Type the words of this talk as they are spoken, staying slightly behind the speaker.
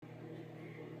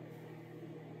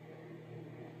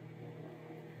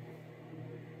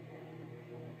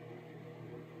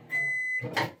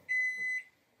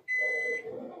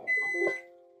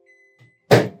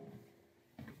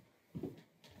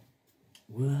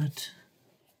What?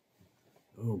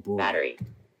 Oh boy. Battery.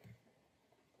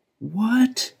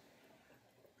 What?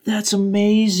 That's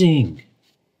amazing.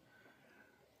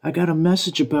 I got a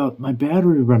message about my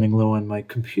battery running low on my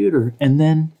computer, and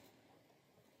then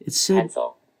it said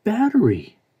Pencil.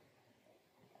 battery.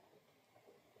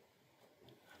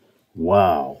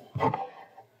 Wow.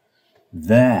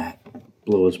 That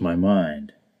blows my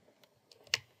mind.